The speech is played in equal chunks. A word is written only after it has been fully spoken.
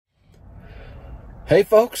Hey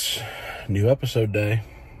folks, new episode day.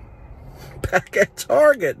 Back at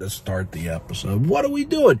Target to start the episode. What are we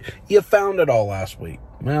doing? You found it all last week.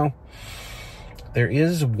 Well, there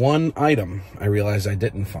is one item I realized I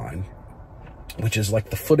didn't find, which is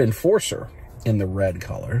like the foot enforcer in the red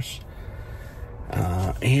colors.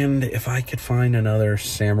 And if I could find another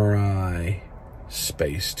samurai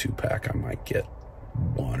space 2-pack, I might get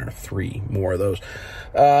 1 or 3 more of those.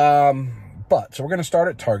 So we're going to start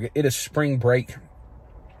at Target. It is spring break.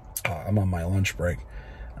 I'm on my lunch break.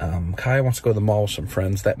 Kaya wants to go to the mall with some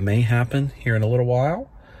friends. That may happen here in a little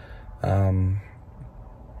while. And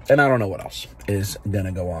I don't know what else is going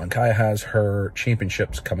to go on. Kaya has her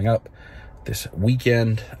championships coming up this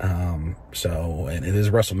weekend. And it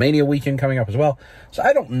is WrestleMania weekend coming up as well. So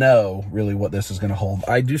I don't know really what this is going to hold.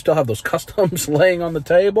 I do still have those customs laying on the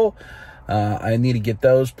table. I need to get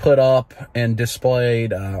those put up and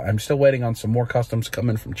displayed. I'm still waiting on some more customs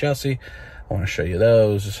coming from Chelsea. I want to show you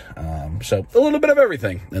those. So a little bit of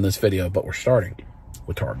everything in this video, but we're starting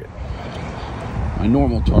with Target. My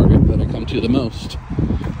normal Target that I come to the most.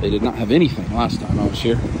 They did not have anything last time I was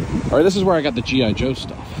here. All right, this is where I got the G.I. Joe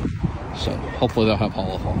stuff. So hopefully they'll have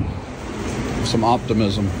Holophone. Some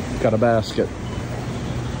optimism. Got a basket.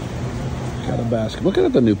 Look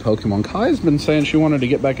at the new Pokemon. Kai's been saying she wanted to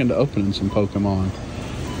get back into opening some Pokemon.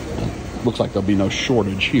 Looks like there'll be no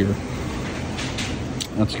shortage here.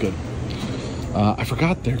 That's good. I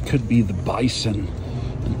forgot there could be the Bison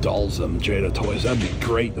and Dalsum Jada toys. That'd be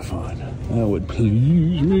great to find. That would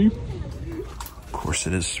please me. Of course,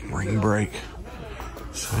 it is spring break,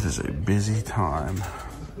 so it is a busy time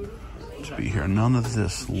to be here. None of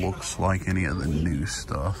this looks like any of the new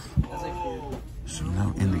stuff. So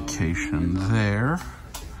no indication there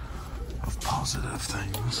of positive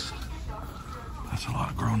things. That's a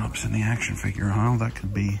lot of grown-ups in the action figure aisle. That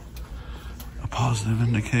could be a positive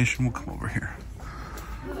indication. We'll come over here.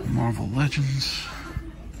 Marvel Legends.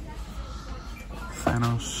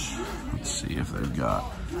 Thanos. Let's see if they've got...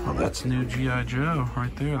 Oh, that's new G.I. Joe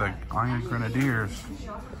right there. The Iron Grenadiers.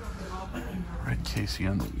 Red Casey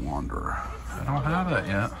and the Wanderer. I don't have that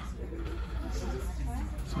yet.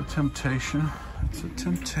 It's a temptation. It's a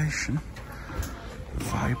temptation.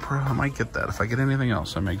 Vipra. I might get that. If I get anything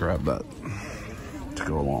else, I may grab that to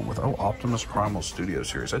go along with. Oh, Optimus Primal Studio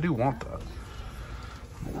Series. I do want that.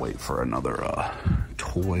 I'll wait for another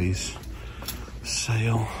toys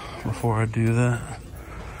sale before I do that.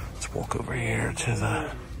 Let's walk over here to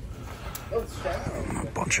the a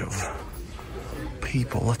bunch of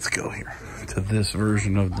people. Let's go here to this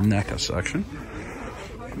version of the NECA section.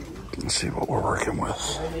 Let's see what we're working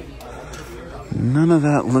with. None of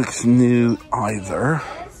that looks new either.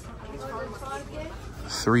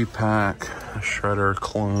 3-pack, Shredder,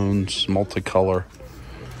 clones, multicolor.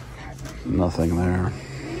 Nothing there.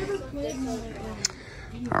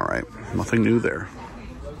 All right, nothing new there.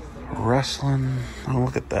 Wrestling, oh,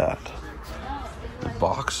 look at that. The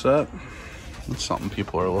box set. That's something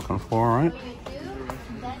people are looking for, right?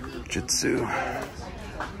 Jitsu.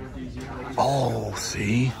 Oh,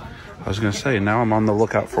 see? I was going to say, now I'm on the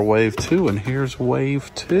lookout for Wave 2, and here's Wave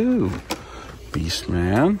 2.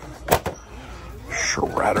 Beastman.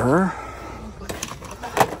 Shredder.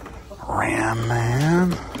 Ram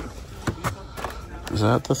Man. Is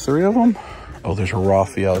that the 3 of them? Oh, there's a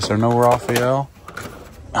Raphael. Is there no Raphael?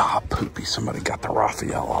 Ah, poopy. Somebody got the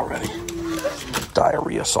Raphael already.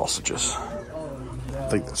 Diarrhea sausages. I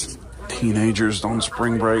think this teenagers on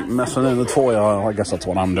spring break messing in the toy aisle. I guess that's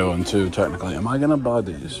what I'm doing too, technically. Am I going to buy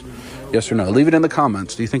these? Yes or no? Leave it in the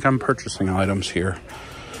comments. Do you think I'm purchasing items here?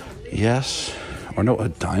 Yes or no? A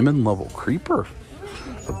diamond level creeper.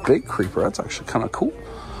 A big creeper. That's actually kind of cool.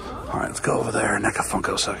 All right, let's go over there. NECA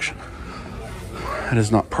Funko section. It is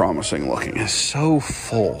not promising looking. It's so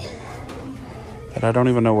full that I don't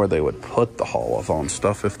even know where they would put the Holophone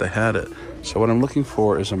stuff if they had it. So what I'm looking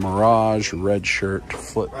for is a Mirage red shirt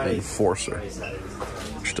foot enforcer,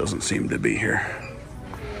 which doesn't seem to be here.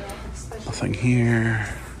 Nothing here.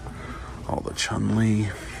 All the Chun-Li.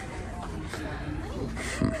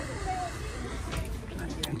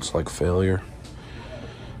 Looks like failure.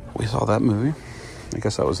 We saw that movie. I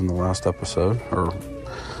guess that was in the last episode, or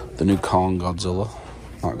the new Kong Godzilla.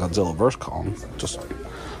 Not Godzilla vs. Kong, just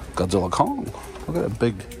Godzilla Kong. Look at that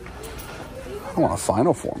big, I want a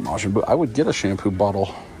final form Majin Buu. I would get a shampoo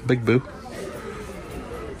bottle. Big Boo.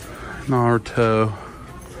 Naruto.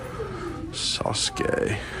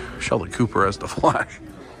 Sasuke. Sheldon Cooper as the Flash.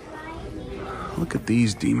 Look at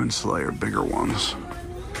these Demon Slayer bigger ones.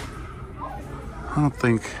 I don't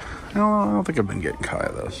think I've been getting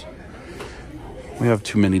Kaya those. We have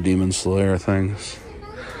too many Demon Slayer things.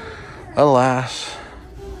 Alas,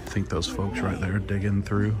 think those folks right there digging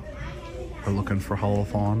through are looking for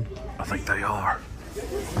holothon. I think they are.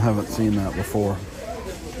 I haven't seen that before.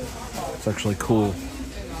 It's actually cool.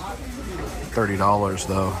 $30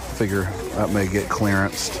 though. Figure that may get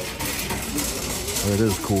clearanced. But it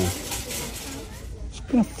is cool. There's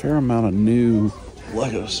been a fair amount of new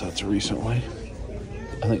Lego sets recently.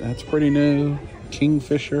 I think that's pretty new.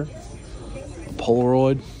 Kingfisher, a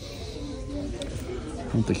Polaroid.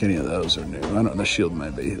 I don't think any of those are new. I don't know, the shield may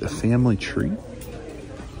be. The family tree.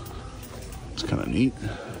 It's kind of neat.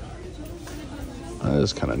 That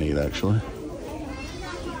is kind of neat, actually.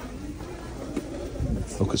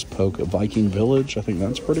 Focus Poke, a Viking Village. I think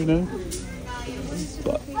that's pretty new.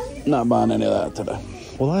 But not buying any of that today.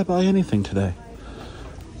 Will I buy anything today?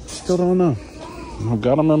 Still don't know. I've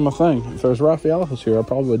got them in my thing. If there's Raphaelis here, I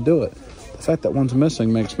probably would do it. The fact that one's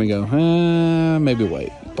missing makes me go, maybe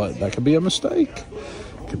wait. But that could be a mistake.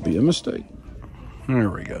 Could be a mistake. There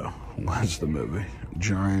we go. That's the movie.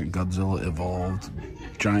 Giant Godzilla Evolved.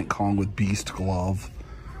 Giant Kong with Beast Glove.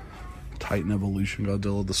 Titan Evolution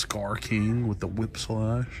Godzilla. The Scar King with the Whip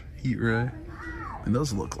Slash. Heat Ray. And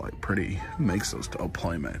those look like pretty. Who makes those? Oh,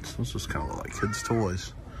 Playmates. Those just kind of look like kids'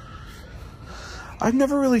 toys. I've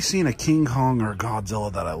never really seen a King Kong or a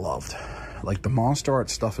Godzilla that I loved. Like, the Monster Art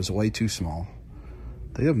stuff is way too small.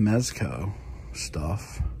 They have Mezco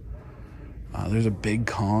stuff. There's a Big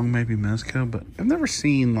Kong, maybe Mezco, but I've never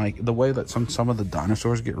seen, like, the way that some of the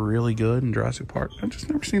dinosaurs get really good in Jurassic Park. I've just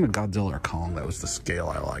never seen a Godzilla or Kong that was the scale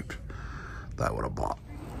I liked. That I would have bought.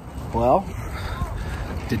 Well,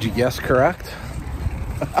 did you guess correct?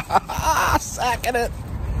 Sacking it.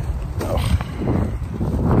 Oh.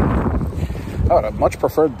 I would have much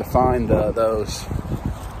preferred to find those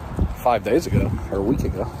 5 days ago, or a week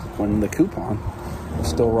ago, when the coupon was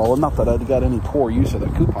still rolling. Not that I'd got any poor use of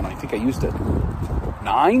that coupon. I think I used it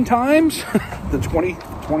 9 times, the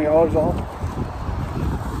 $20 off.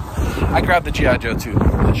 I grabbed the G.I. Joe 2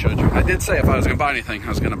 that I showed you. I did say if I was going to buy anything, I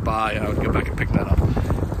would go back and pick that up.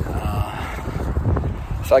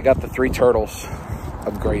 So I got the 3 turtles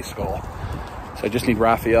of Grayskull. So I just need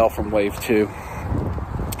Raphael from Wave 2.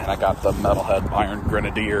 And I got the Metalhead Iron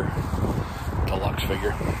Grenadier deluxe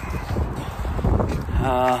figure.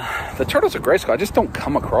 The Turtles of Grayskull, I just don't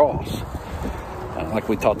come across. Like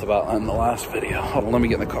we talked about in the last video. Hold on, let me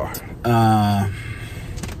get in the car.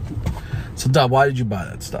 So, Dub, why did you buy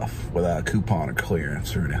that stuff without a coupon or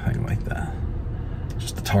clearance or anything like that?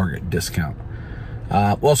 Just the Target discount.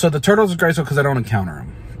 Well, so the Turtles of Grayskull, because I don't encounter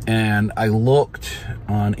them. And I looked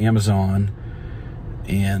on Amazon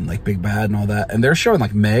and like Big Bad and all that, and they're showing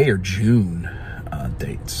like May or June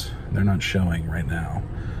dates. They're not showing right now,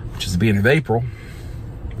 which is the beginning of April.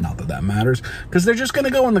 Not that that matters, because they're just going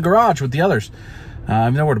to go in the garage with the others. I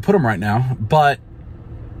have nowhere to put them right now, but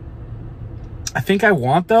I think I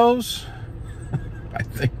want those. I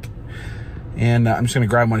think. And I'm just going to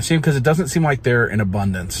grab one and see them, because it doesn't seem like they're in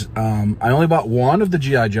abundance. I only bought 1 of the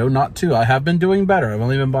G.I. Joe, not 2. I have been doing better. I've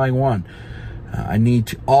only been buying 1. I need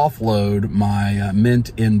to offload my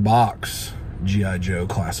mint in box G.I. Joe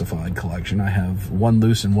classified collection. I have 1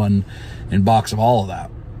 loose and 1 in box of all of that.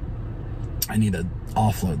 I need to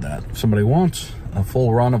offload that. If somebody wants a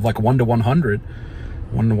full run of like 1 to 100,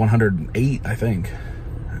 1 to 108, I think.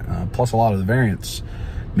 Plus a lot of the variants,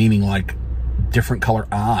 meaning like different color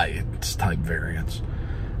eyes type variants.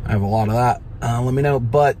 I have a lot of that. Let me know.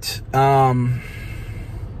 But I'm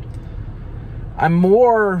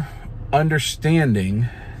more understanding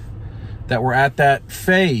that we're at that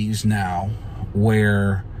phase now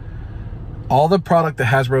where all the product that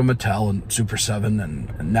Hasbro, Mattel, and Super 7 and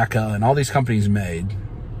NECA and all these companies made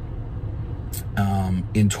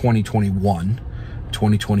in 2021,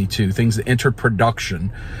 2022, things that entered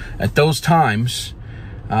production at those times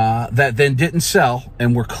that then didn't sell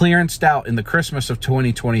and were clearanced out in the Christmas of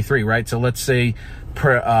 2023, right? So let's say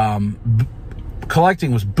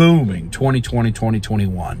collecting was booming 2020,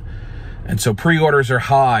 2021. And so pre-orders are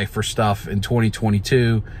high for stuff in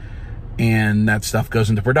 2022, and that stuff goes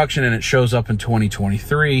into production and it shows up in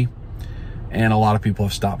 2023, and a lot of people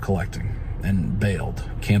have stopped collecting and bailed,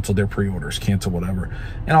 canceled their pre-orders, canceled whatever.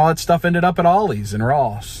 And all that stuff ended up at Ollie's and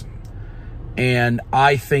Ross. And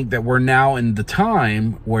I think that we're now in the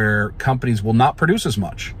time where companies will not produce as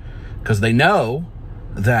much because they know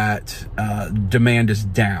that demand is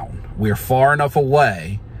down. We are far enough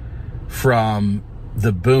away from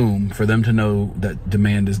the boom for them to know that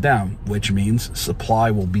demand is down, which means supply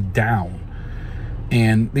will be down.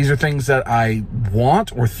 And these are things that I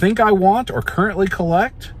want or think I want or currently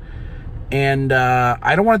collect. And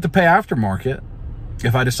I don't want it to pay aftermarket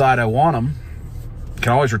if I decide I want them. I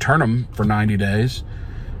can always return them for 90 days.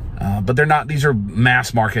 But they're not, these are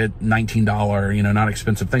mass market, $19, you know, not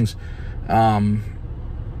expensive things. I'd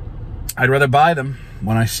rather buy them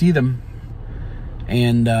when I see them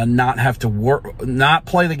and not have to work, not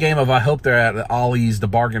play the game of I hope they're at Ollie's, the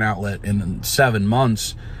bargain outlet, in 7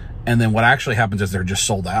 months. And then what actually happens is they're just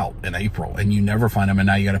sold out in April and you never find them. And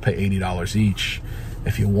now you got to pay $80 each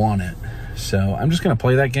if you want it. So I'm just going to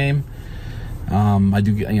play that game. I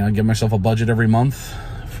do, you know, give myself a budget every month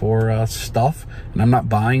for stuff, and I'm not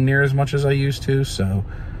buying near as much as I used to, so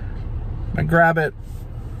I grab it.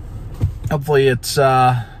 Hopefully it's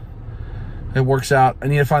it works out. I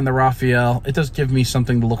need to find the Raphael. It does give me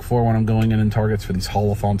something to look for when I'm going in Targets for these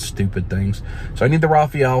haul-a-thon stupid things. So I need the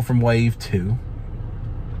Raphael from Wave 2.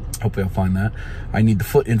 Hopefully I'll find that. I need the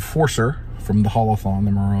Foot Enforcer from the haul-a-thon,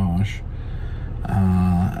 the Mirage.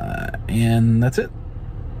 And that's it,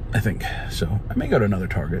 I think. So I may go to another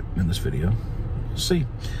Target in this video. We'll see.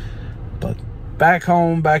 But back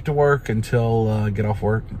home, back to work until get off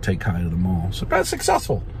work and take Kaya to the mall. So that's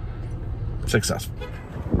successful. Successful.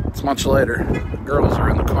 It's much later. The girls are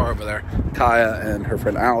in the car over there. Kaya and her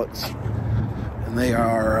friend Alex. And they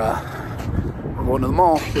are we're going to the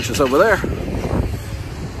mall, which is over there.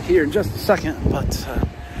 Here in just a second. But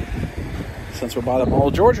since we're by the Mall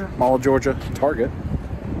of Georgia Target,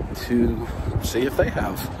 to see if they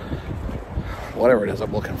have whatever it is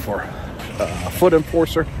I'm looking for. Foot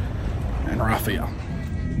Enforcer and Raphael.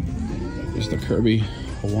 Here's the Kirby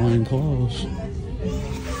Hawaiian clothes.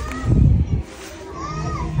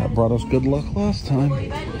 That brought us good luck last time.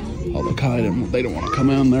 Although Kai they don't want to come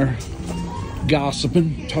in there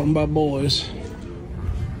gossiping, talking about boys.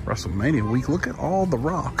 WrestleMania week. Look at all the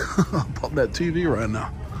rock up on that TV right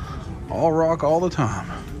now. All rock all the time.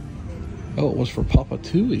 Oh, it was for Papa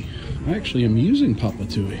Tui. I actually am using Papa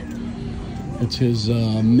Tui. It's his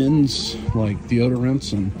men's like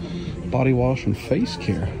deodorants and body wash and face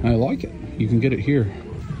care. I like it. You can get it here.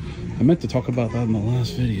 I meant to talk about that in the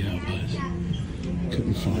last video, but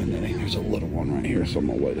couldn't find any. There's a little one right here, so I'm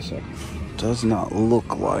gonna wait a second. Does not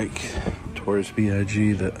look like Toys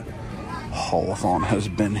B.I.G. that haul-a-thon has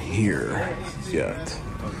been here yet.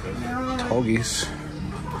 Toggies.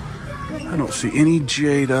 I don't see any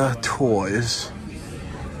Jada toys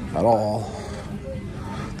at all.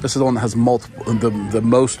 This is the one that has multiple, the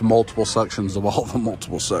most multiple sections of all the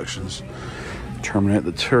multiple sections. Terminate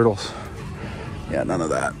the Turtles. Yeah, none of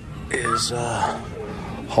that is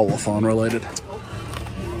haul-a-thon related.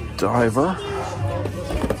 Diver.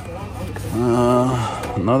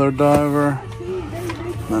 Another diver.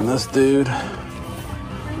 And this dude.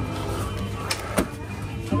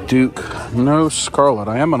 Duke. No Scarlet.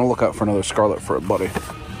 I am going to look out for another Scarlet for it, buddy.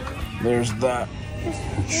 There's that.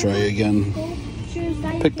 I'll show you again.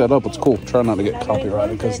 Pick that up. It's cool. Try not to get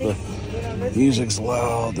copyrighted because the music's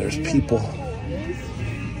loud. There's people.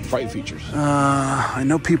 Fright features. I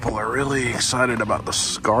know people are really excited about the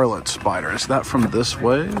Scarlet Spider. Is that from this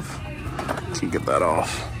wave? Can't get that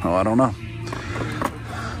off. Oh, I don't know.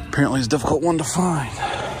 Apparently it's a difficult one to find.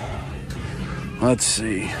 Let's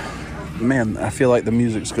see. Man, I feel like the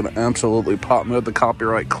music's going to absolutely pop me with the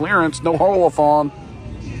copyright clearance. No haul-a-thon.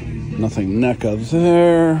 Nothing NECA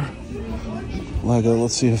there. Lego,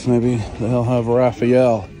 let's see if maybe they'll have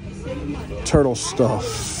Raphael. Turtle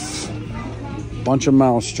stuff. Bunch of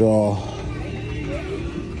mouse jaw.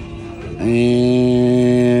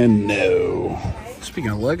 And no.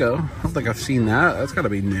 Speaking of Lego, I don't think I've seen that. That's got to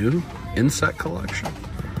be new. Insect collection.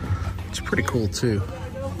 It's pretty cool too.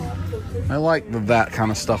 I like that kind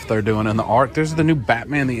of stuff they're doing in the art. There's the new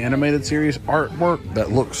Batman the Animated Series artwork that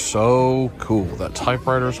looks so cool. That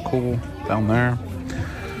typewriter's cool down there.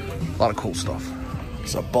 A lot of cool stuff.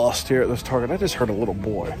 There's a bust here at this Target. I just heard a little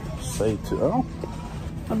boy say oh,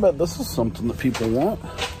 I bet this is something that people want.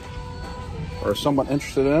 Or someone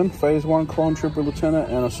interested in. Phase 1 Clone Trooper Lieutenant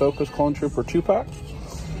and Ahsoka's Clone Trooper 2-pack.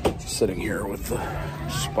 Just sitting here with the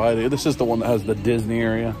Spidey. This is the one that has the Disney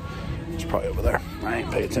area. It's probably over there. I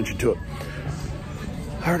ain't pay attention to it.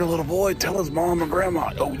 I heard a little boy tell his mom and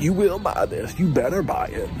grandma, oh, you will buy this. You better buy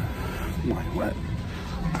it. I'm like, what?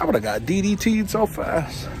 I would have got DDT'd so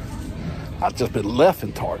fast. I've just been left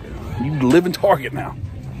in Target. You live in Target now.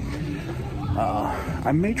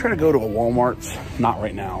 I may try to go to a Walmart's. Not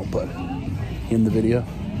right now, but in the video.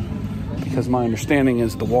 Because my understanding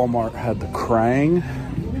is the Walmart had the Krang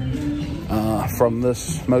from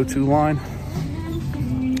this Motu line.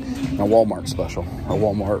 A Walmart special, a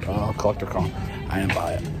Walmart collector con. I didn't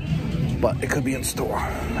buy it, but it could be in store.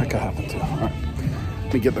 That could happen too. All right,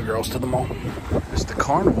 let me get the girls to the mall. It's the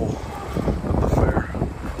carnival at the fair.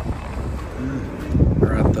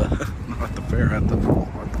 Or at the, not at the fair, at the mall.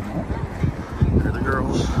 At the mall. Here are the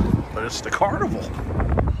girls, but it's the carnival.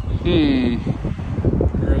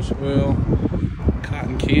 Ferris wheel,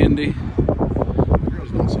 cotton candy. The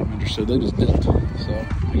girls don't seem interested. They just dipped. So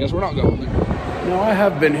I guess we're not going there. No, I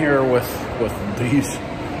have been here with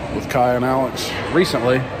Kai and Alex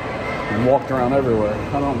recently and walked around everywhere.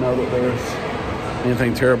 I don't know that there's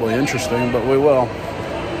anything terribly interesting, but we will.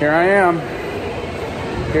 Here I am.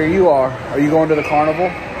 Here you are. Are you going to the carnival?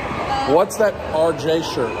 What's that RJ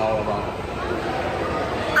shirt all about?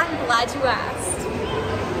 I'm glad you asked.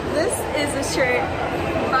 This is a shirt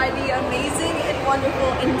by the amazing and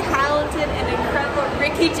wonderful and talented and incredible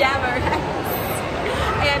Ricky Jammer.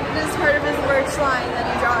 And just heard of his merch line that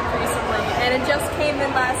he dropped recently. And it just came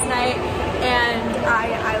in last night, and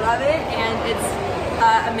I love it, and it's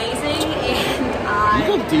amazing, and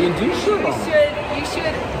you got a D&D shirt on. You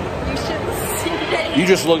should see it. You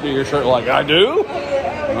just looked at your shirt like, I do?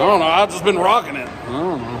 I don't know, I've just been rocking it. I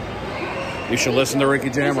don't know. You should listen to Ricky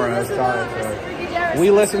Jammeraz.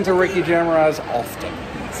 We listen to Ricky Jammeraz often.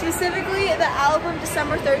 Specifically the album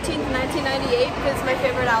December 13th, 1998, because it's my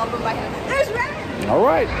favorite album by him. There's Red! All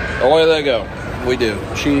right. Away they go. We do.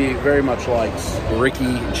 She very much likes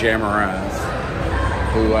Ricky Jammeraz,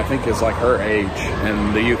 who I think is like her age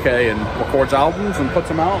in the UK and records albums and puts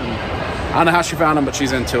them out. And I don't know how she found them, but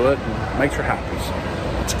she's into it and makes her happy. So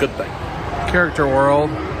it's a good thing. Character World.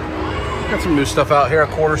 Got some new stuff out here. A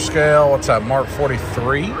quarter scale. What's that? Mark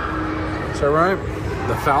 43. Is that right?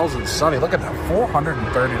 The 1000 Sunny. Look at that.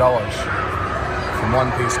 $430 from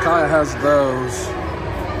One Piece. Kaya has those.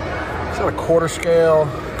 Is that a quarter scale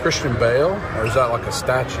Christian Bale? Or is that like a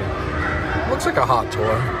statue? Looks like a hot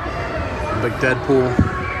toy. Big Deadpool.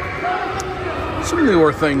 Some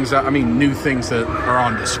newer things, new things that are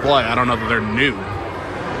on display. I don't know that they're new.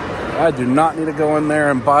 I do not need to go in there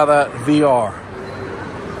and buy that VR.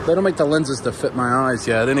 They don't make the lenses to fit my eyes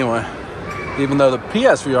yet anyway. Even though the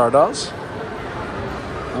PSVR does.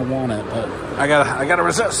 I want it, but I gotta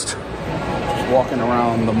resist. Just walking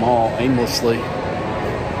around the mall aimlessly.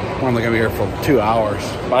 I'm only gonna be here for 2 hours.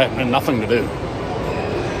 But I have nothing to do.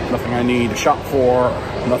 Nothing I need to shop for,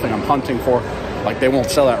 nothing I'm hunting for. Like, they won't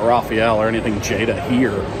sell that Raphael or anything Jada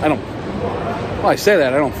here. Well, I say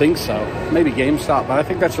that, I don't think so. Maybe GameStop, but I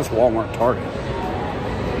think that's just Walmart, Target.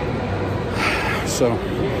 So,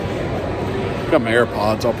 got my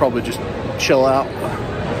AirPods. I'll probably just chill out,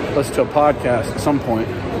 listen to a podcast at some point.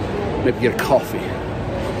 Maybe get a coffee.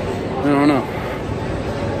 I don't know.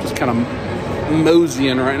 Just kind of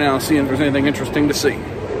moseying right now, seeing if there's anything interesting to see.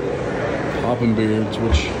 Poppin' Beards,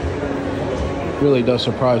 which really does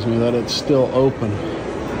surprise me that it's still open.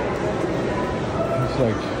 It's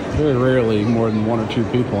like very rarely more than 1 or 2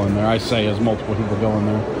 people in there. I say as multiple people go in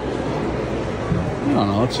there. I don't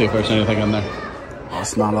know. Let's see if there's anything in there.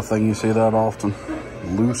 That's not a thing you see that often.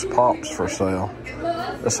 Loose pops for sale.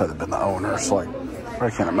 This had been the owners. Like, I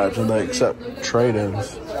can't imagine they accept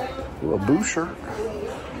trade-ins. Ooh, a Boo shirt.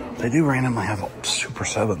 They do randomly have Super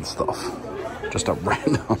 7 stuff. Just a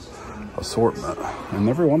random assortment. And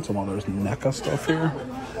every once in a while there's NECA stuff here.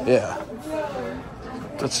 Yeah.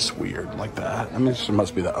 That's just weird like that. I mean, it just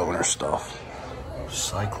must be the owner stuff.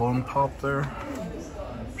 Cyclone Pop there.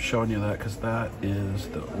 I'm showing you that because that is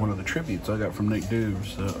one of the tributes I got from Nick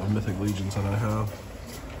Dubes of Mythic Legions that I have.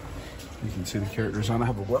 You can see the character design. I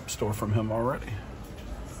have a web store from him already.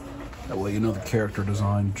 That way you know the character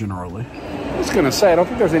design generally. I was gonna say, I don't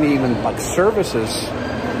think there's any even like services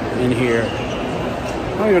in here.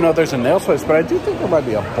 I don't even know if there's a nail place, but I do think there might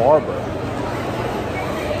be a barber.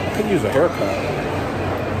 I could use a haircut.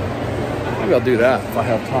 Maybe I'll do that if I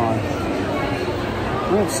have time.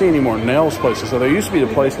 I don't see any more nails places. So there used to be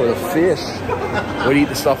the place where the fish would eat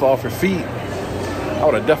the stuff off your feet. I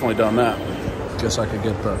would have definitely done that. Guess I could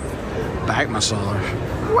get the back massage.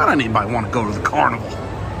 Why does anybody want to go to the carnival?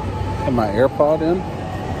 Have my AirPod in.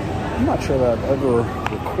 I'm not sure that I've ever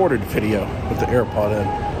recorded video with the AirPod in.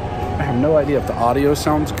 I have no idea if the audio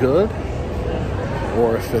sounds good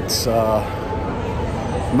or if it's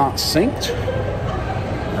not synced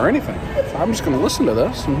or anything. So I'm just going to listen to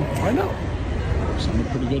this and find out. Sounded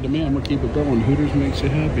pretty good to me. I'm going to keep it going. Hooters makes you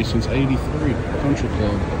happy since '83. Country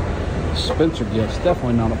Club. Spencer Gifts.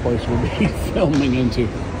 Definitely not a place we'll be filming into.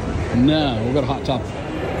 No, we've got a Hot Topic.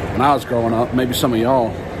 When I was growing up, maybe some of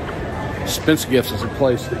y'all, Spencer Gifts is a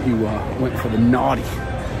place that you went for the naughty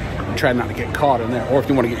and tried not to get caught in there, or if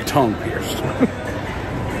you want to get your tongue pierced.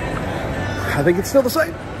 I think it's still the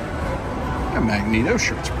same. That Magneto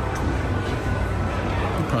shirt's pretty cool.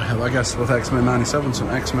 We'll probably have, I guess, with X-Men 97, some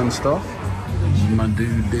X-Men stuff. This is my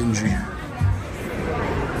dude, Dingy.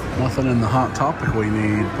 Nothing in the Hot Topic we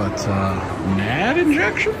need, but NAD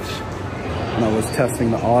injections? And I was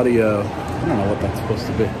testing the audio. I don't know what that's supposed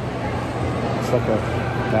to be. It's like a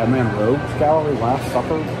Batman Rogues Gallery, Last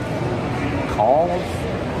Supper, Calls,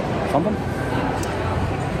 something.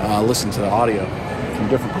 Listen to the audio from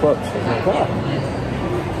different clips. I was like, oh.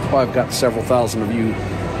 That's why I've got several thousand of you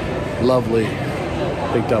lovely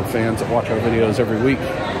Big Dub fans that watch our videos every week.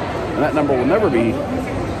 And that number will never be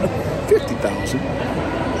 50,000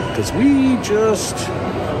 because we just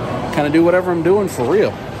kind of do whatever I'm doing for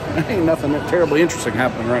real. There ain't nothing that terribly interesting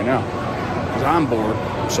happening right now because I'm bored,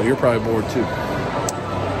 so you're probably bored too.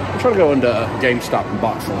 I'm trying to go into GameStop and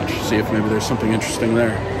box lunch, see if maybe there's something interesting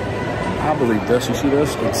there. I believe this. You see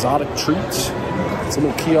this? Exotic treats. It's a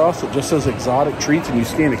little kiosk that just says exotic treats, and you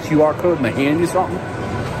scan a QR code and they hand you something.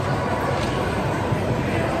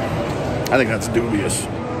 I think that's dubious.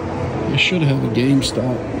 I should have a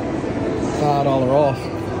GameStop $5 off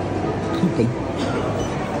coupon.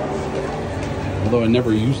 Although I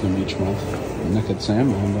never use them each month. Naked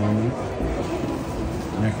Sandman down there.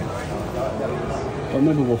 Naked. But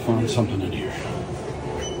maybe we'll find something in here.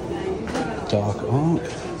 Doc Ock.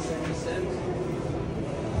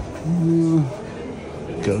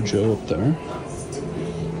 Gojo up there.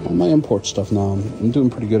 All my import stuff now. I'm doing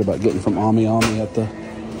pretty good about getting from Ami at the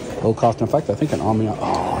low cost. In fact, I think an Ami.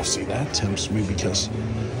 Oh, see, that tempts me because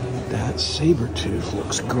that saber-tooth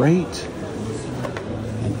looks great.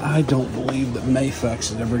 And I don't believe that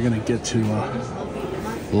Mayfex is ever going to get to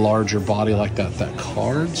a larger body like that. That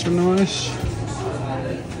cards are nice.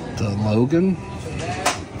 The Logan.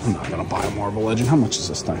 I'm not going to buy a Marvel Legend. How much is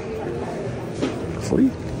this thing?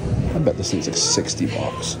 Free? I bet this thing's like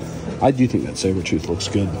 $60. I do think that saber-tooth looks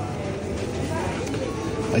good.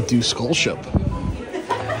 I do Skull Ship.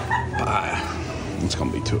 It's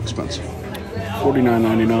going to be too expensive.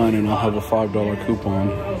 $49.99 and I'll have a $5 coupon.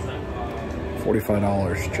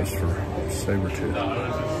 $45 just for saber-tooth.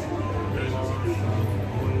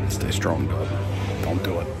 Stay strong, Dub. Don't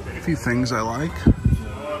do it. A few things I like.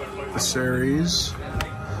 The series.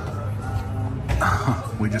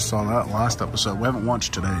 We just saw that last episode. We haven't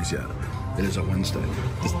watched today's yet. It is a Wednesday.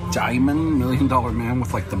 This diamond $1 million man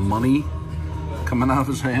with like the money coming out of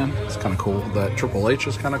his hand. It's kind of cool. That Triple H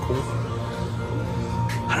is kind of cool.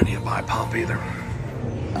 I don't need to buy pop either.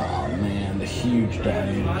 Oh man, the huge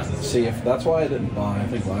diamond. See, if that's why I didn't buy. I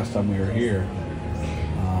think last time we were here,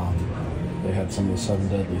 they had some of the 7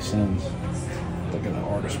 deadly sins. Look at that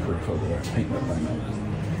artist proof over there. Paint that thing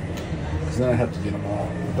up. Because then I have to get them all.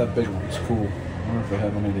 But that big one's cool. I wonder if they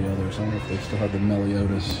have any of the others. I wonder if they still have the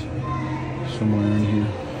Meliodas somewhere in here.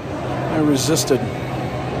 I resisted.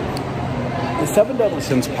 The 7 deadly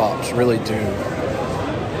sins pops really do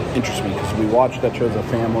interest me because we watched that show as a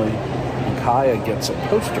family, and Kaya gets a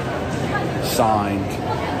poster signed,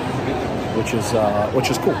 which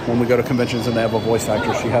is cool. When we go to conventions and they have a voice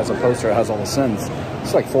actor, she has a poster that has all the sins.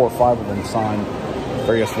 It's like 4 or 5 of them signed,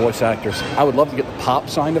 various voice actors. I would love to get the pop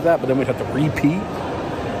signed of that, but then we'd have to repeat.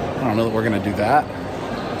 I don't know that we're gonna do that.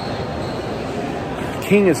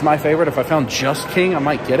 King is my favorite. If I found just King, I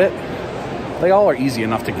might get it. They all are easy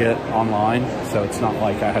enough to get online, so it's not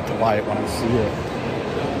like I have to buy it when I see it.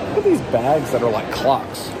 Look at these bags that are like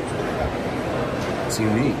clocks. It's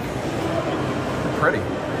unique. They're pretty.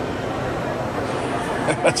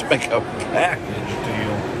 Let's make a package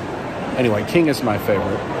deal. Anyway, King is my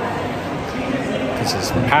favorite because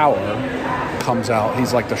his power comes out.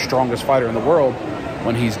 He's like the strongest fighter in the world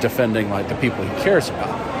when he's defending like the people he cares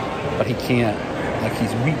about. But he can't, like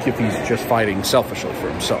he's weak if he's just fighting selfishly for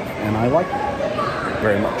himself. And I like that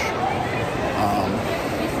very much.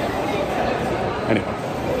 Anyway.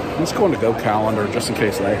 Let's go into Go Calendar just in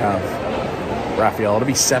case they have Raphael. It'll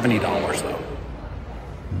be $70 though.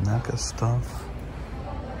 NECA stuff.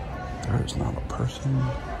 There is not a person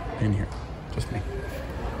in here. Just me.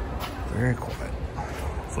 Very quiet.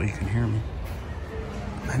 Hopefully you can hear me.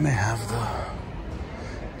 They may have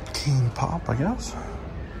the King Pop, I guess.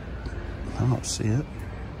 I don't see it.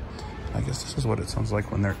 I guess this is what it sounds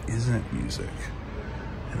like when there isn't music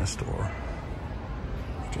in a store.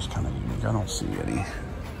 Just kind of unique. I don't see any.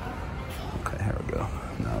 Okay, here we go.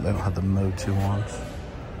 No, they don't have the Mode 2 ones.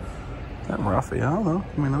 That Raphael, though.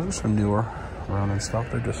 I mean, those are some newer Ronin stuff.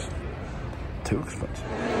 They're just too expensive.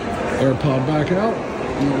 AirPod back out.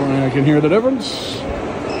 I can hear the difference.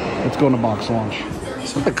 Let's go into box lunch.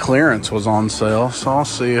 So the clearance was on sale, so I'll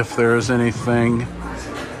see if there's anything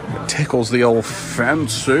that tickles the old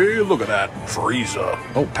fancy. Look at that Frieza.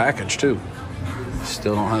 Oh, package too.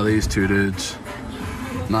 Still don't have these two dudes.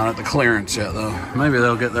 Not at the clearance yet, though. Maybe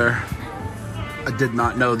they'll get there. I did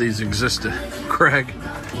not know these existed. Craig,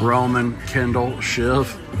 Roman, Kendall,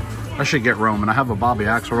 Shiv. I should get Roman. I have a Bobby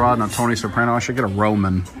Axelrod and a Tony Soprano. I should get a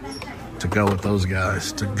Roman to go with those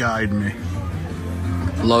guys to guide me.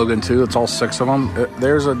 Logan too. It's all 6 of them.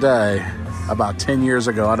 There's a day about 10 years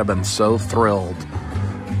ago I'd have been so thrilled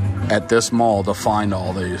at this mall to find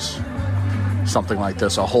all these. Something like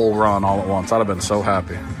this, a whole run all at once. I'd have been so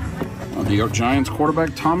happy. New York Giants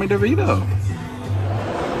quarterback Tommy DeVito.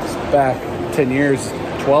 It's back 10 years,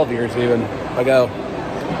 12 years even ago.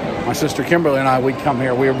 My sister Kimberly and I, we'd come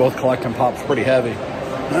here. We were both collecting Pops pretty heavy.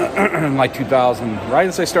 In like 2000, right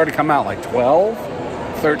as they started to come out, like 12,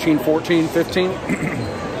 13, 14, 15.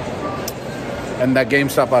 And that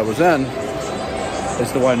GameStop I was in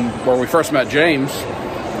is the one where we first met James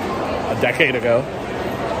a decade ago.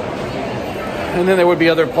 And then there would be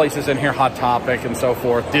other places in here, Hot Topic and so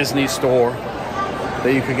forth, Disney Store,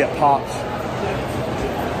 that you could get Pops.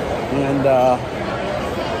 And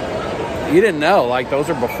you didn't know, like those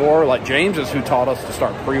are before, like James is who taught us to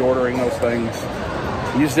start pre-ordering those things.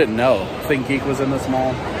 You just didn't know. Think Geek was in this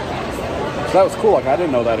mall. So that was cool, like I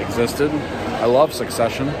didn't know that existed. I love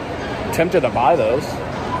Succession. Tempted to buy those.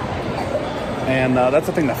 And that's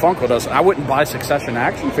the thing that Funko does. I wouldn't buy Succession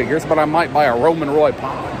action figures, but I might buy a Roman Roy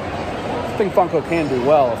Pop. I think Funko can do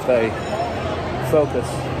well if they focus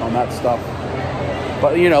on that stuff.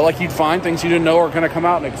 But, you know, like you'd find things you didn't know were going to come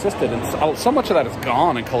out and existed. And so much of that is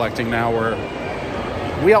gone in collecting now where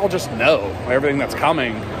we all just know everything that's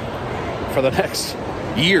coming for the next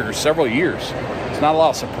years, several years. It's not a lot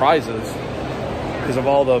of surprises because of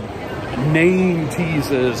all the name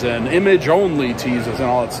teases and image-only teases and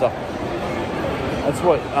all that stuff. That's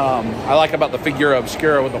what I like about the figure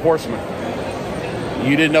obscura with the Horseman.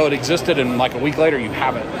 You didn't know it existed, and like a week later, you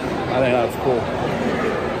have it. I think that's cool.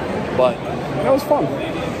 But that was fun.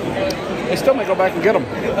 They still may go back and get them.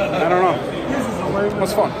 I don't know. It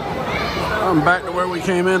was fun. I'm back to where we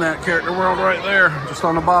came in at, Character World right there, just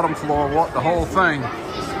on the bottom floor. What the whole thing.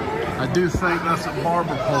 I do think that's a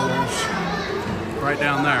barber poles right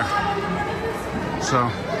down there. So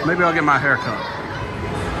maybe I'll get my hair cut.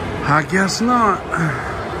 I guess not.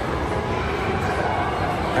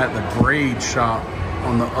 At the braid shop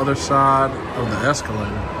on the other side of the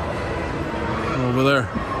escalator. Over there.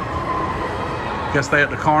 Guess they at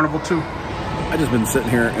the carnival too. I just been sitting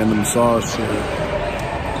here in the massage chair,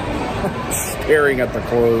 staring at the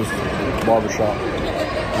closed barbershop.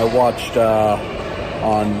 I watched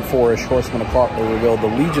on 4-ish Horsemen Apart, they revealed the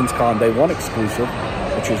Legion's Con Day 1 exclusive,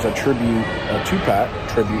 which is a tribute, a 2-pack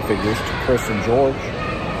tribute figures to Chris and George,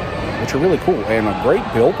 which are really cool, and a great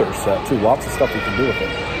builder set too. Lots of stuff you can do with it.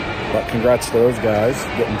 But congrats to those guys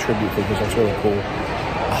getting tribute figures. That's really cool.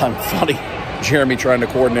 Funny, Jeremy trying to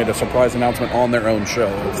coordinate a surprise announcement on their own show.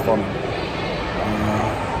 It's funny.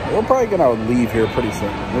 We're probably gonna leave here pretty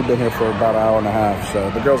soon. We've been here for about an hour and a half, so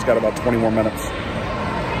the girls got about 20 more minutes,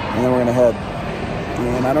 and then we're gonna head.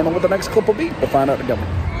 And I don't know what the next clip will be. We'll find out together.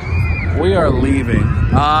 We are leaving.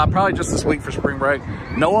 Probably just this week for spring break.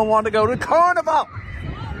 No one wanted to go to Carnival.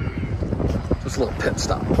 Just a little pit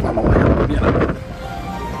stop on the way home, you know.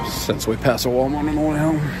 Since we pass a Walmart on the way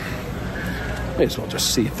home, may as well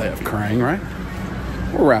just see if they have Krang, right?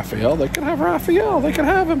 Or Raphael. They could have Raphael. They could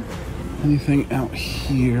have him. Anything out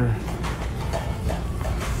here?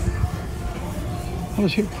 I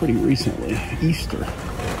was here pretty recently. Easter.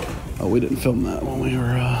 Oh, we didn't film that when we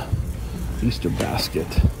were Easter basket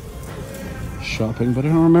shopping, but I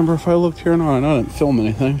don't remember if I looked here or not. I know I didn't film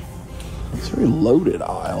anything. It's a very loaded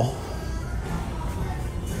aisle.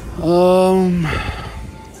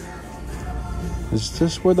 Is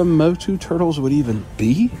this where the Motu turtles would even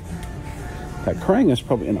be? That Krang is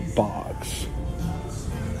probably in a box.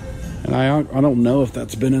 And I don't know if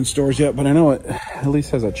that's been in stores yet, but I know it at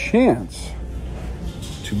least has a chance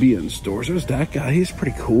to be in stores. There's that guy. He's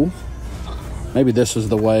pretty cool. Maybe this is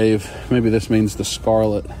the wave. Maybe this means the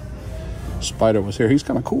Scarlet Spider was here. He's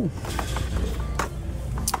kind of cool.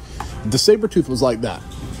 If the Sabretooth was like that,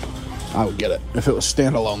 I would get it. If it was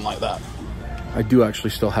standalone like that. I do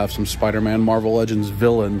actually still have some Spider-Man Marvel Legends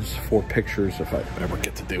villains for pictures if I ever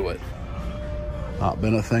get to do it. Not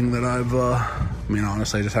been a thing that I've, I mean,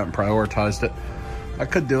 honestly, I just haven't prioritized it. I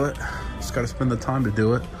could do it. Just got to spend the time to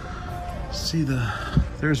do it. See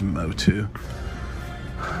there's Motu.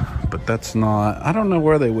 But that's not, I don't know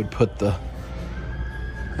where they would put the,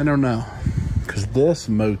 I don't know. Because this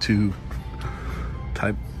Motu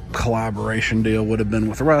type collaboration deal would have been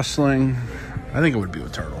with wrestling. I think it would be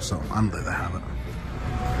with Turtles, so I don't think they have it.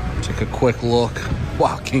 Take a quick look.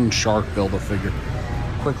 Wow, King Shark build a figure.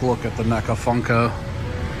 Quick look at the NECA Funko.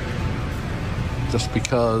 Just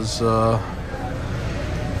because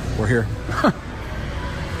we're here.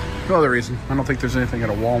 No other reason. I don't think there's anything at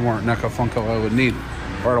a Walmart NECA Funko I would need.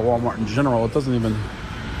 Or at a Walmart in general. It doesn't even,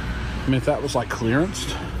 I mean, if that was like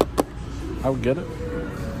clearanced, I would get it.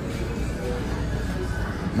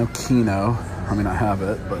 No Kino. I mean, I have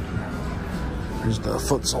it, but there's the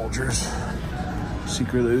Foot Soldiers.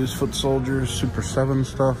 Secret Ooze Foot Soldiers, Super 7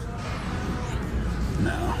 stuff.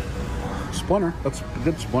 No. Splinter. That's a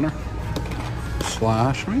good Splinter.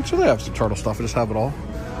 Slash. I mean, so they have some Turtle stuff. I just have it all.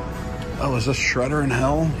 Oh, is this Shredder in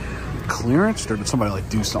Hell clearance? Or did somebody like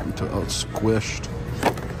do something to it? Oh, it's squished.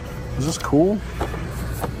 Is this cool?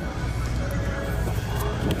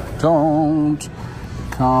 Don't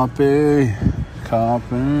copy.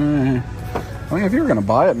 Copy. I mean, if you were gonna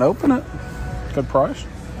buy it and open it, good price.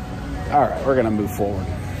 All right, we're gonna move forward.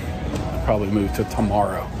 Probably move to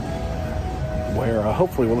tomorrow, where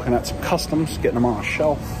hopefully we're looking at some customs, getting them on a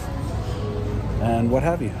shelf, and what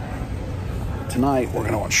have you. Tonight we're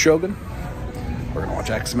gonna watch Shogun. We're gonna watch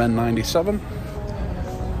X-Men '97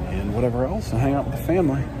 and whatever else, and hang out with the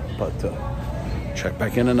family. But check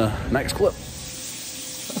back in the next clip.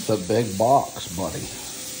 That's a big box, buddy.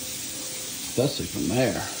 Especially from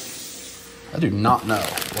there. I do not know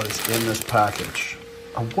what is in this package.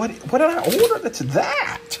 What did I order that's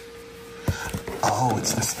that? Oh,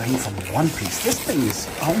 it's this thing from One Piece. This thing is,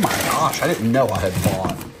 oh my gosh, I didn't know I had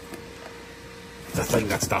bought the thing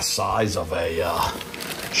that's the size of a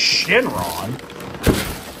Shenron.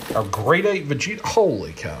 A Grade 8 Vegeta.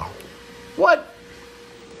 Holy cow. What?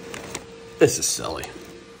 This is silly.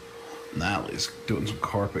 Natalie's doing some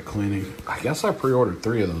carpet cleaning. I guess I pre-ordered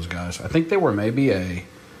 3 of those guys. I think they were maybe a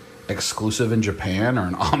exclusive in Japan or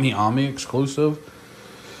an Ami Ami exclusive.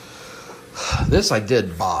 This I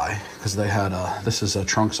did buy because they had this is a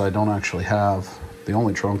trunks I don't actually have. The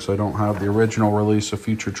only trunks I don't have. The original release of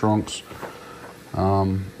Future Trunks.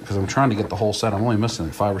 Because I'm trying to get the whole set. I'm only missing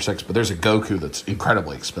like 5 or 6. But there's a Goku that's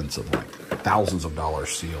incredibly expensive. Like thousands of dollars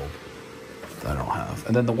sealed. That I don't have.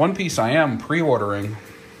 And then the One Piece I am pre-ordering.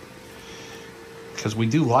 Because we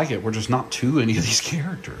do like it. We're just not to any of these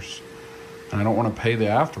characters. And I don't want to pay the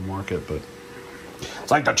aftermarket, but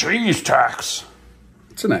it's like the cheese tax.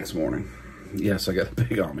 It's the next morning. Yes, I got a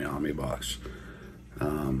big Ami Ami box.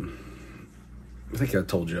 I think I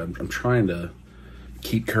told you, I'm trying to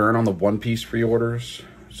keep current on the One Piece pre-orders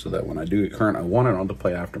so that when I do get current, I want it on to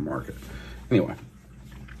play aftermarket. Anyway,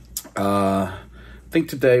 I think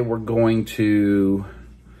today we're going to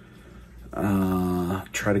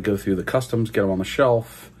try to go through the customs, get them on the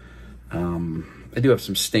shelf. I do have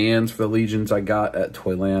some stands for the Legions I got at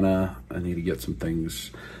Toylanta. I need to get some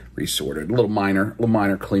things resorted. A little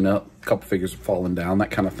minor cleanup. A couple figures falling down,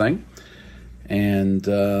 that kind of thing. And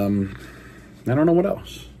I don't know what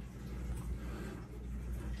else.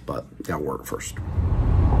 But gotta work first.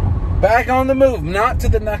 Back on the move. Not to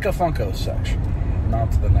the NECA Funko section.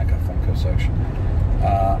 Not to the NECA Funko section.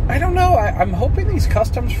 I don't know. I'm hoping these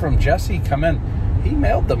customs from Jesse come in. He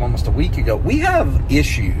mailed them almost a week ago. We have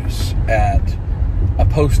issues at a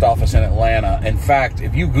post office in Atlanta. In fact,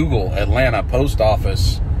 if you Google Atlanta post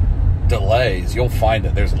office delays, you'll find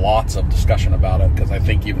it. There's lots of discussion about it because I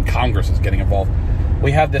think even Congress is getting involved.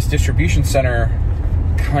 We have this distribution center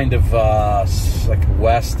kind of like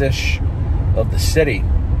westish of the city.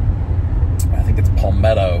 I think it's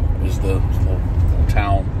Palmetto is the little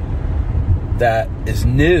town that is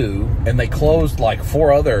new, and they closed like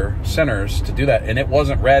 4 other centers to do that, and it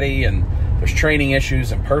wasn't ready, and there's training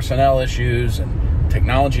issues and personnel issues and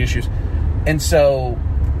technology issues. And so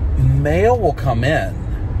mail will come in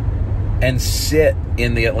and sit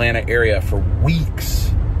in the Atlanta area for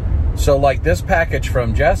weeks. So like this package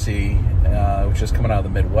from Jesse, which is coming out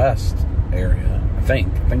of the Midwest area, I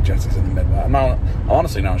think Jesse's in the Midwest. I'm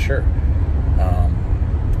honestly not sure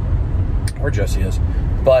where Jesse is,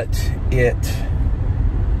 but it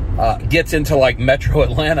gets into like Metro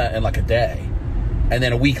Atlanta in like a day, and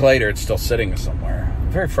then a week later it's still sitting somewhere.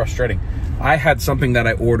 Very frustrating. I had something that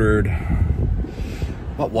I ordered.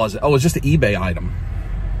 What was it? Oh, it was just an eBay item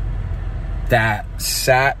that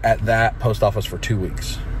sat at that post office for 2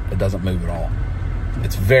 weeks. It doesn't move at all.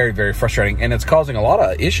 It's very, very frustrating, and it's causing a lot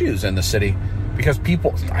of issues in the city because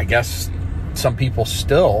people, I guess some people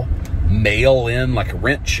still mail in like a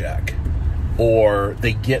rent check, or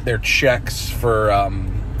they get their checks for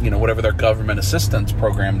whatever their government assistance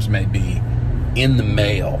programs may be in the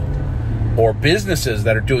mail, or businesses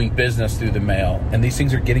that are doing business through the mail, and these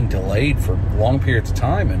things are getting delayed for long periods of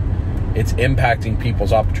time, and it's impacting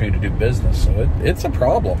people's opportunity to do business. So it's a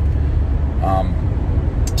problem.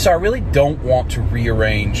 So I really don't want to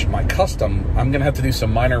rearrange my custom. I'm going to have to do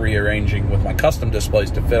some minor rearranging with my custom displays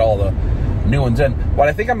to fit all the new ones in. What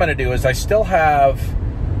I think I'm going to do is I still have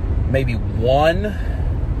maybe one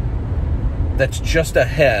that's just a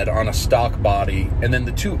head on a stock body, and then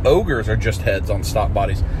the 2 ogres are just heads on stock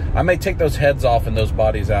bodies. I may take those heads off and those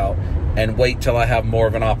bodies out and wait till I have more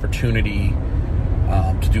of an opportunity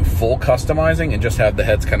to do full customizing and just have the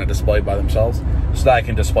heads kind of displayed by themselves so that I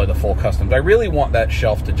can display the full customs. I really want that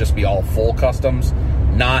shelf to just be all full customs,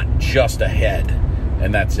 not just a head,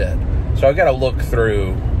 and that's it. So I got to look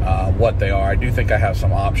through what they are. I do think I have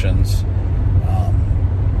some options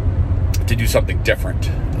to do something different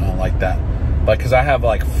like that. But because I have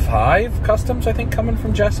like 5 customs, I think, coming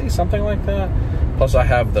from Jesse, something like that. Plus I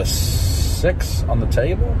have the 6 on the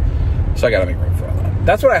table. So I got to make room for all that.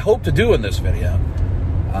 That's what I hope to do in this video.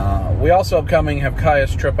 We also upcoming have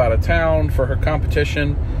Kaya's trip out of town for her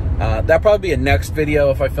competition. That'll probably be a next video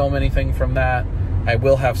if I film anything from that. I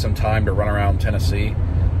will have some time to run around Tennessee,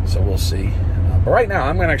 so we'll see. But right now,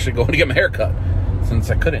 I'm actually going to get my hair cut since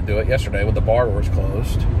I couldn't do it yesterday with the barbers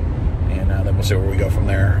closed. And then we'll see where we go from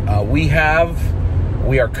there. We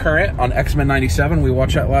are current on X-Men 97. We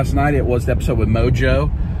watched that last night. It was the episode with Mojo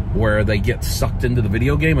where they get sucked into the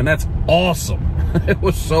video game, and that's awesome. It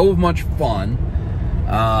was so much fun.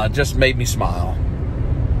 Just made me smile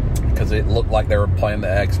because it looked like they were playing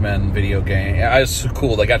the X-Men video game. It was so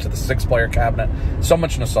cool. They got to the 6-player cabinet. So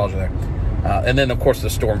much nostalgia there. And then, of course, the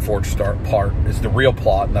Stormforge part is the real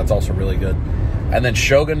plot, and that's also really good. And then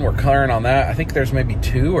Shogun, we're current on that. I think there's maybe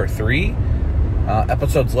 2 or 3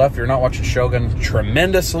 episodes left. If you're not watching Shogun,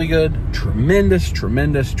 tremendously good.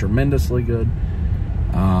 Tremendously good.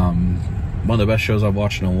 One of the best shows I've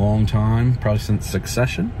watched in a long time, probably since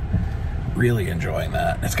Succession. Really enjoying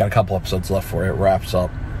that. It's got a couple episodes left for it. It wraps up,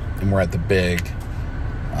 and we're at the big.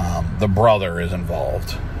 The brother is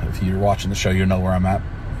involved. If you're watching the show, you'll know where I'm at.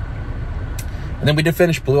 And then we did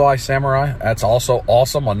finish Blue Eye Samurai. That's also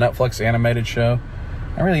awesome on Netflix, animated show.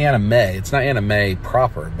 Not really anime. It's not anime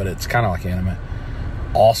proper, but it's kind of like anime.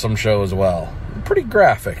 Awesome show as well. Pretty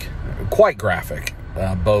graphic. Quite graphic.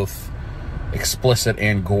 Both explicit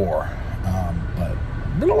and gore. But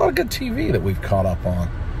been a lot of good TV that we've caught up on.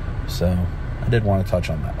 So I did want to touch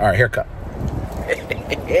on that. All right, haircut.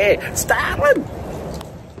 Styling!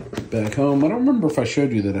 Back home. I don't remember if I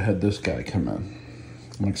showed you that I had this guy come in.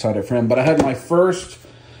 I'm excited for him. But I had my first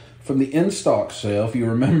from the in-stock sale. If you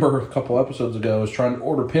remember a couple episodes ago, I was trying to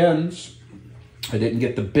order pins. I didn't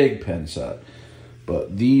get the big pin set.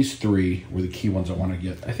 But these 3 were the key ones I want to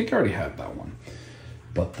get. I think I already had that one.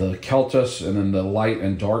 But the Keltus and then the light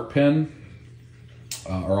and dark pin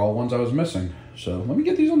are all ones I was missing. So let me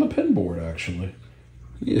get these on the pin board, actually.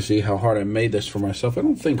 You see how hard I made this for myself. I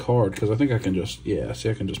don't think hard, because I think I can just, yeah, see,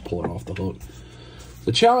 I can just pull it off the hook.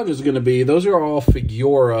 The challenge is going to be, those are all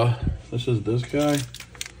Figura. This is this guy.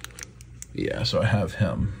 Yeah, so I have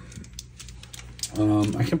him.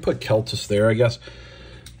 I can put Keltus there, I guess.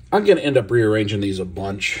 I'm going to end up rearranging these a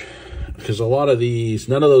bunch, because a lot of these,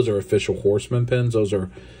 none of those are official Horseman pins. Those are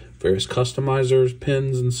various customizers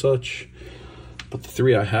pins and such. But the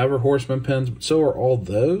 3 I have are Horseman pins, but so are all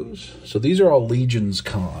those. So these are all Legion's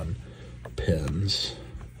Con pins.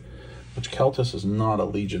 Which Keltus is not a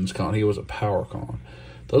Legion's Con. He was a Power Con.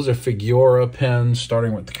 Those are Figura pins,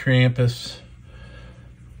 starting with the Krampus.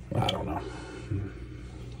 I don't know.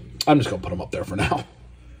 I'm just going to put them up there for now.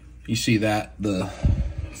 You see that the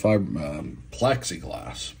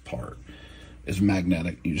plexiglass part is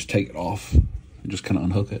magnetic. You just take it off. You just kind of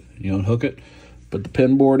unhook it. You unhook it. Put the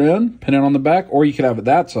pin board in, pin it on the back, or you could have it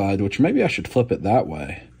that side, which maybe I should flip it that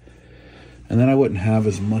way. And then I wouldn't have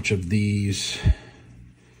as much of these,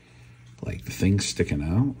 like the things sticking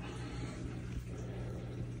out.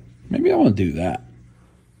 Maybe I want to do that.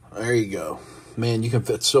 There you go. Man, you can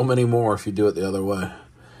fit so many more if you do it the other way.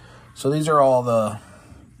 So these are all the,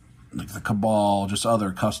 like the Cabal, just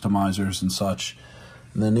other customizers and such.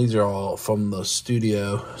 And then these are all from the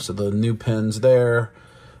studio. So the new pins there.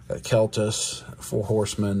 Keltus, 4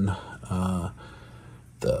 Horsemen,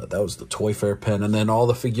 that was the Toy Fair pin, and then all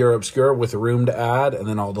the Figura Obscura with room to add, and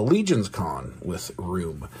then all the Legion's Con with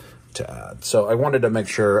room to add. So I wanted to make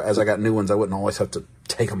sure, as I got new ones, I wouldn't always have to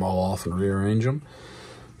take them all off and rearrange them.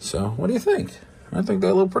 So what do you think? I think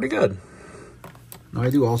they look pretty good. Now I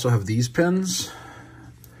do also have these pins,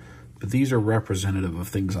 but these are representative of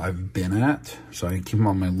things I've been at. So I keep them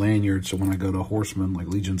on my lanyard, so when I go to Horsemen, like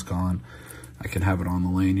Legion's Con, I can have it on the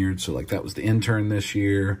lanyard. So like that was the Intern this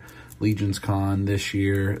year, Legion's Con this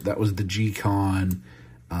year. That was the G-Con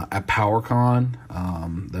at PowerCon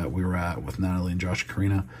that we were at with Natalie and Josh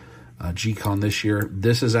Karina. G-Con this year.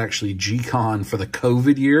 This is actually G-Con for the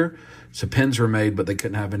COVID year. So pins were made, but they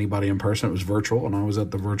couldn't have anybody in person. It was virtual, and I was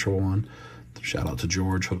at the virtual one. Shout out to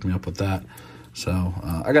George, hooked me up with that. So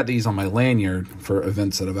I got these on my lanyard for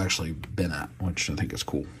events that I've actually been at, which I think is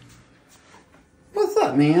cool. What's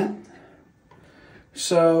up, man?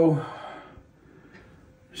 So,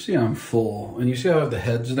 see, I'm full, and you see how I have the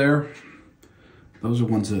heads there? Those are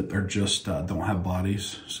ones that are just don't have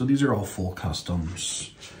bodies. So these are all full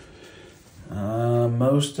customs.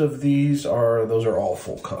 Most of these those are all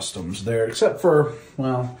full customs there, except for,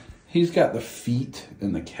 well, he's got the feet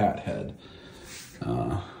and the cat head.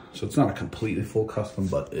 So it's not a completely full custom,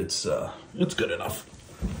 but it's good enough.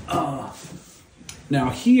 Now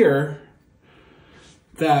here,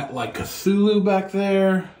 that like Cthulhu back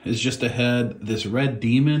there is just a head. This red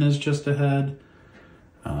demon is just a head.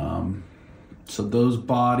 So those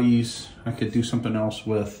bodies I could do something else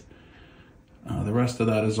with. The rest of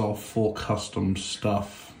that is all full custom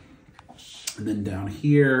stuff. And then down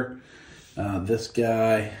here, this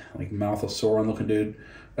guy, like Mouth of Sauron looking dude,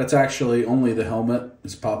 that's actually only the helmet.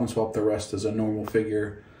 It's pop and swap. The rest is a normal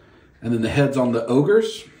figure. And then the heads on the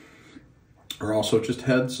ogres are also just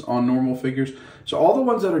heads on normal figures. So all the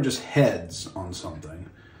ones that are just heads on something,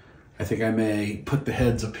 I think I may put the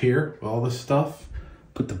heads up here, all this stuff,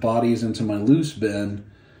 put the bodies into my loose bin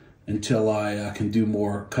until I can do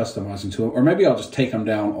more customizing to them. Or maybe I'll just take them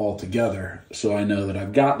down all together so I know that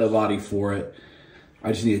I've got the body for it.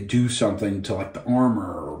 I just need to do something to like the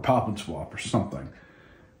armor or pop and swap or something.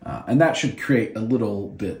 And that should create a little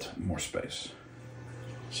bit more space.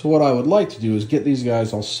 So what I would like to do is get these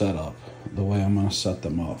guys all set up the way I'm going to set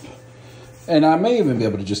them up. And I may even be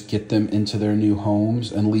able to just get them into their new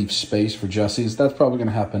homes and leave space for Jesse's. That's probably going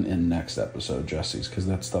to happen in next episode, Jesse's, because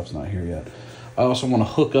that stuff's not here yet. I also want to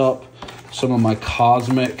hook up some of my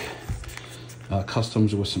cosmic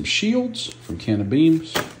customs with some shields from Can of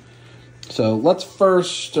Beams. So let's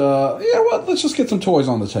first, let's just get some toys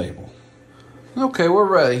on the table. Okay, we're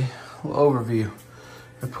ready. A little overview.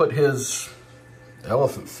 I put his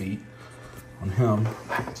elephant feet on him,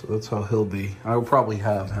 so that's how he'll be. I will probably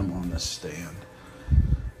have him on this stand,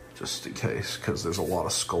 just in case, because there's a lot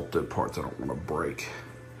of sculpted parts I don't want to break.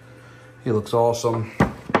 He looks awesome.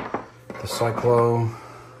 The Cyclone,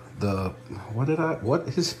 what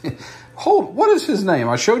is his name?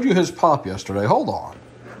 I showed you his pop yesterday. Hold on.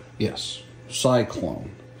 Yes,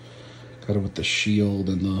 Cyclone. Got it with the shield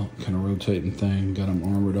and the kind of rotating thing. Got him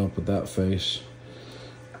armored up with that face.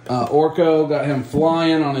 Orko, got him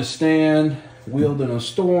flying on his stand, wielding a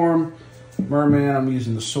storm. Merman, I'm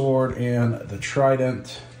using the sword and the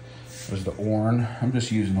trident. There's the Orn. I'm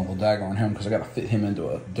just using a little dagger on him because I got to fit him into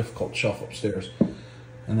a difficult shelf upstairs.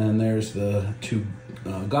 And then there's the two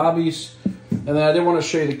gobbies. And then I did want to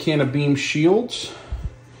show you the Can of Beam shields.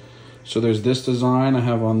 So there's this design I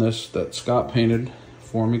have on this that Scott painted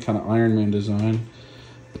for me, kind of Iron Man design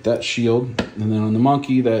with that shield. And then on the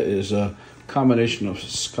monkey, that is a combination of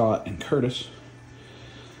Scott and Curtis.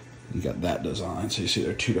 You got that design. So you see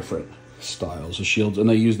there are two different styles of shields. And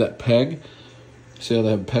they use that peg. See how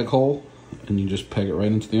they have a peg hole? And you just peg it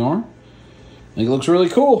right into the arm. I think it looks really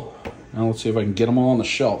cool. Now let's see if I can get them all on the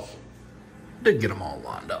shelf. Did get them all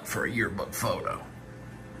lined up for a yearbook photo.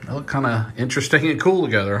 They look kind of interesting and cool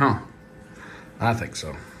together, huh? I think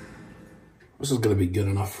so. This is going to be good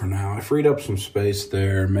enough for now. I freed up some space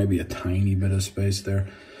there, maybe a tiny bit of space there.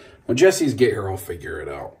 When Jesse's get here, I'll figure it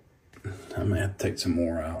out. I may have to take some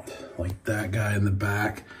more out. Like that guy in the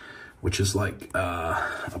back, which is like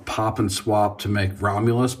a pop and swap to make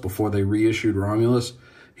Romulus before they reissued Romulus.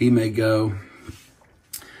 He may go.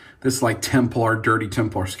 This like Templar, dirty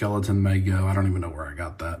Templar skeleton may go. I don't even know where I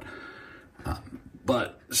got that.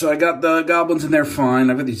 So I got the goblins in there fine.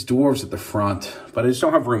 I've got these dwarves at the front, but I just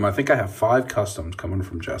don't have room. I think I have 5 customs coming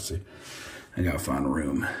from Jesse. I gotta find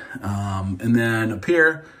room. And then up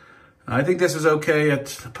here, I think this is okay. I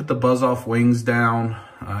put the buzz off wings down.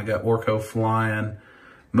 I got Orko flying.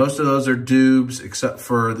 Most of those are dubs, except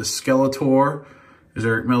for the Skeletor. Is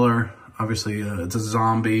Eric Miller. Obviously, it's a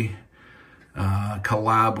zombie.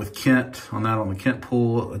 Collab with Kent on that, on the Kent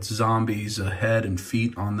pool. It's zombies, head and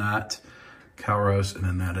feet on that. Calros, and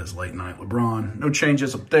then that is Late Night LeBron. No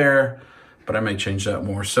changes up there, but I may change that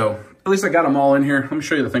more. So at least I got them all in here. Let me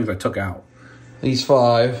show you the things I took out. These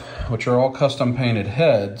 5, which are all custom painted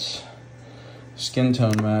heads, skin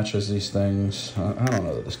tone matches these things. I don't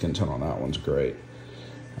know that the skin tone on that one's great.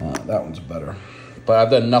 That one's better. But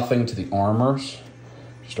I've done nothing to the armors.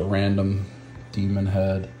 Just a random demon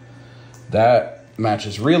head. That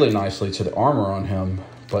matches really nicely to the armor on him,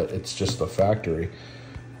 but it's just the factory.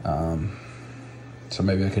 So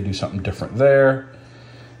maybe I could do something different there.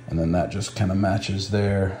 And then that just kind of matches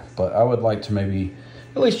there. But I would like to maybe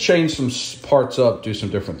at least change some parts up, do some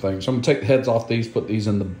different things. So I'm gonna take the heads off these, put these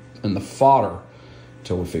in the fodder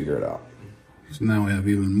until we figure it out. So now we have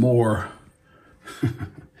even more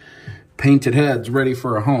painted heads ready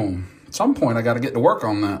for a home. At some point, I got to get to work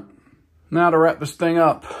on that. Now to wrap this thing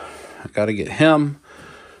up, I got to get him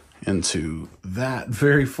into that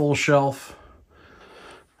very full shelf.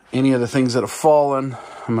 any of the things that have fallen,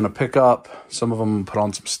 I'm going to pick up. Some of them I'm going to put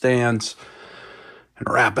on some stands and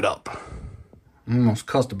wrap it up. I almost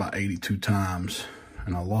cussed about 82 times,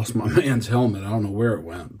 and I lost my man's helmet. I don't know where it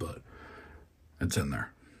went, but it's in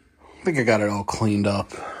there. I think I got it all cleaned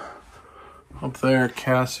up. Up there,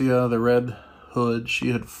 Cassia, the red hood, she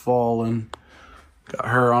had fallen. Got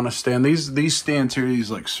her on a stand. These stands here,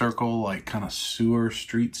 these like circle, like kind of sewer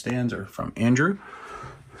street stands are from Andrew.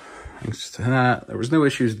 Thanks to that, there was no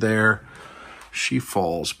issues there. She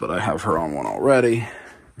falls, but I have her on one already.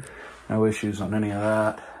 No issues on any of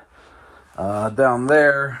that. Down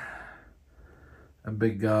there, a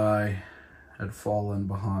big guy had fallen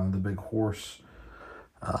behind the big horse.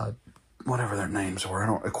 Whatever their names were,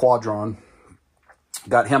 a quadron.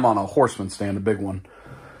 Got him on a horseman stand, a big one.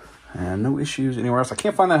 And no issues anywhere else. I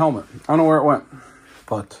can't find that helmet. I don't know where it went.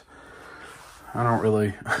 But I don't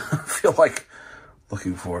really feel like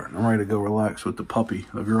looking for it. I'm ready to go relax with the puppy.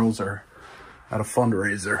 The girls are at a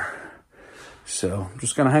fundraiser. So I'm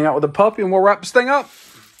just going to hang out with the puppy and we'll wrap this thing up.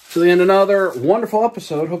 To the end of another wonderful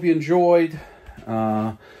episode. Hope you enjoyed.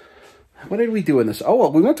 What did we do in this? Oh,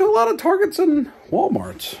 well, we went to a lot of Targets and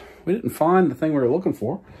Walmarts. We didn't find the thing we were looking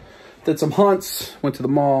for. Did some hunts, went to the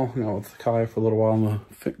mall, with Kai for a little while and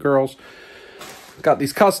the fit girls. Got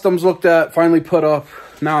these customs looked at, finally put up.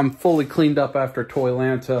 Now I'm fully cleaned up after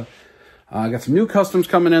Toylanta. I got some new customs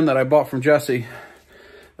coming in that I bought from Jesse.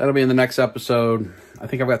 That'll be in the next episode. I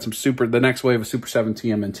think I've got the next wave of Super 7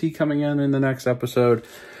 TMNT coming in the next episode.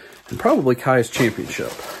 And probably Kai's Championship.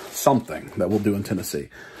 Something that we'll do in Tennessee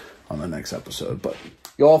on the next episode. But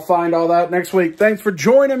you'll find all that next week. Thanks for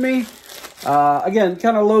joining me. Again,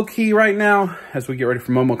 kind of low-key right now as we get ready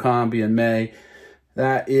for MomoCon in May.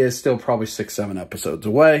 That is still probably 6-7 episodes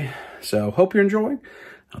away. So hope you're enjoying.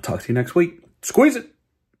 I'll talk to you next week. Squeeze it.